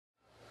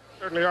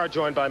Certainly are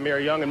joined by Mayor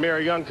Young. And Mayor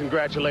Young,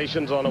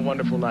 congratulations on a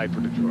wonderful night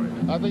for Detroit.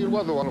 I think it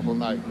was a wonderful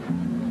night.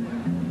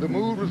 The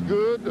mood was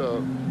good.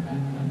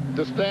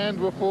 The stands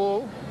were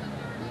full.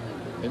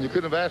 And you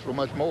couldn't have asked for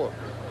much more.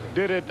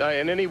 Did it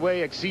in any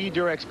way exceed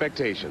your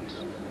expectations?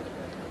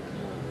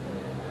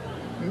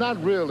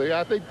 Not really.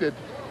 I think that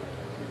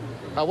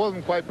I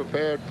wasn't quite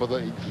prepared for the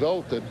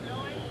exalted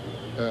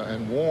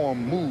and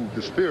warm mood,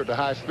 the spirit, the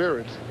high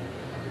spirits.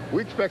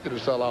 We expected to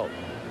sell out.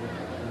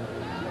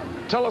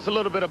 Tell us a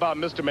little bit about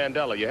Mr.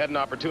 Mandela. You had an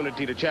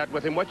opportunity to chat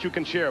with him. What you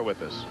can share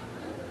with us?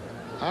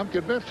 I'm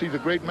convinced he's a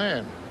great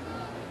man.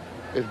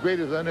 As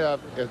great as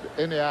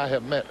any I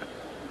have met.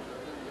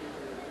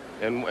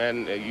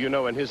 And you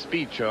know, in his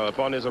speech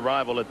upon his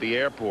arrival at the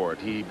airport,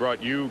 he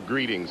brought you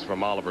greetings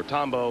from Oliver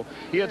Tambo.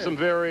 He had some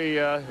very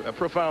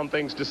profound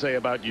things to say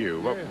about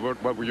you.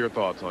 What were your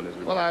thoughts on his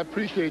remarks? Well, I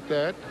appreciate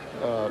that.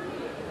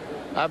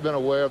 I've been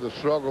aware of the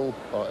struggle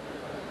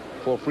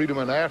for freedom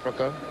in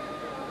Africa,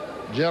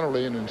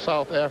 generally, and in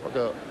South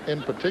Africa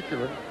in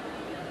particular,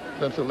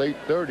 since the late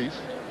 30s,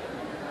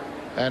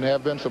 and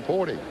have been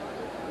supporting,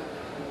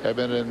 have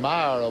been an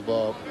admirer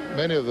of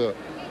many of the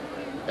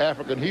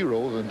African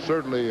heroes, and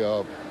certainly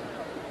of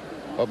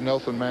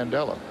Nelson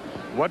Mandela.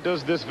 What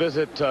does this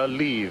visit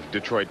leave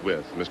Detroit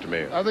with, Mr.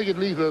 Mayor? I think it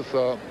leaves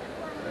us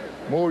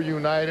more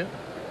united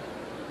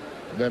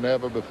than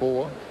ever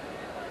before,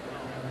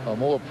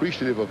 more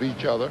appreciative of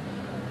each other,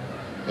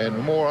 and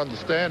more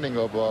understanding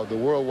of the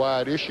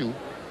worldwide issue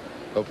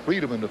of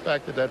freedom and the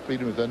fact that that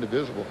freedom is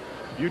indivisible.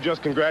 You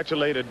just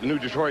congratulated New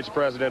Detroit's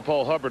President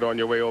Paul Hubbard on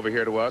your way over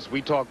here to us.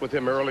 We talked with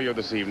him earlier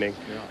this evening,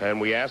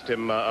 and we asked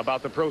him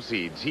about the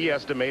proceeds. He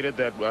estimated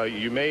that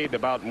you made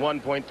about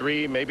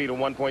 $1.3, maybe to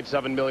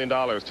 $1.7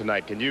 million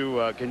tonight. Can you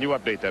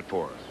update that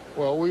for us?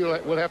 Well,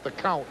 we'll have to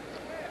count,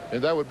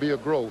 and that would be a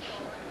gross.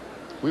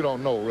 We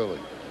don't know, really.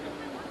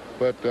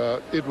 But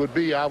it would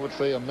be, I would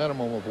say, a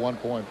minimum of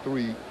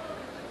 1.3.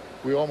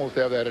 We almost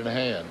have that in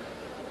hand.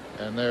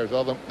 And there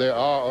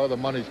are other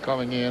monies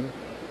coming in.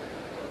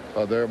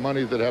 There are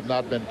monies that have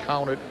not been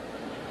counted.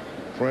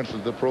 For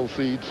instance, the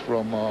proceeds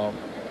from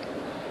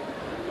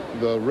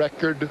the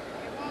record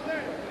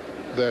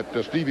that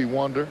Stevie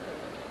Wonder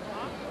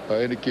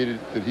indicated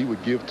that he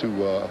would give to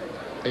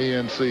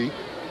ANC.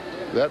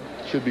 That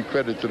should be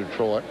credited to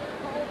Detroit.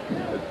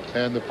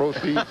 And the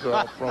proceeds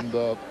from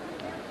the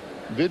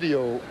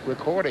video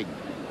recording.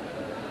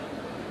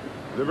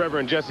 The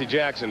Reverend Jesse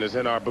Jackson is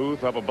in our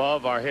booth up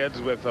above our heads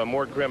with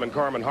Mort Grimm and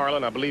Carmen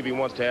Harlan. I believe he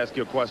wants to ask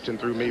you a question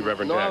through me,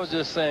 Reverend Jackson. No, I was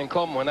just saying,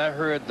 Coleman, when I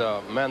heard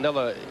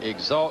Mandela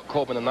exalt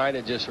Coleman tonight,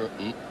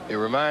 it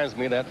reminds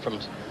me that from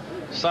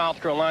South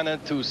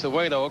Carolina to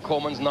Soweto,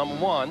 Coleman's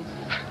 #1.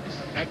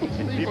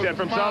 He said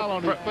from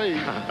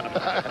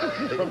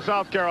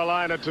South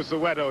Carolina to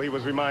Soweto, he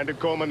was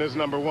reminded Coleman is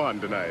 #1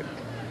 tonight.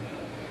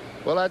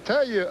 Well, I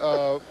tell you,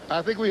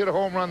 I think we hit a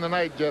home run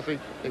tonight, Jesse,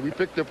 and we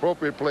picked the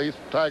appropriate place,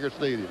 Tiger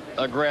Stadium.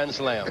 A grand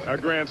slam. A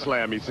grand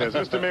slam, he says.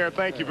 Mr. Mayor,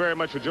 thank you very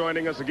much for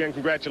joining us. Again,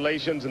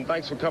 congratulations, and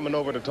thanks for coming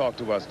over to talk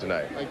to us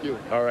tonight. Thank you.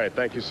 All right,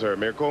 thank you, sir.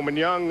 Mayor Coleman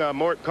Young,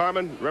 Mort,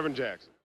 Carmen, Reverend Jackson.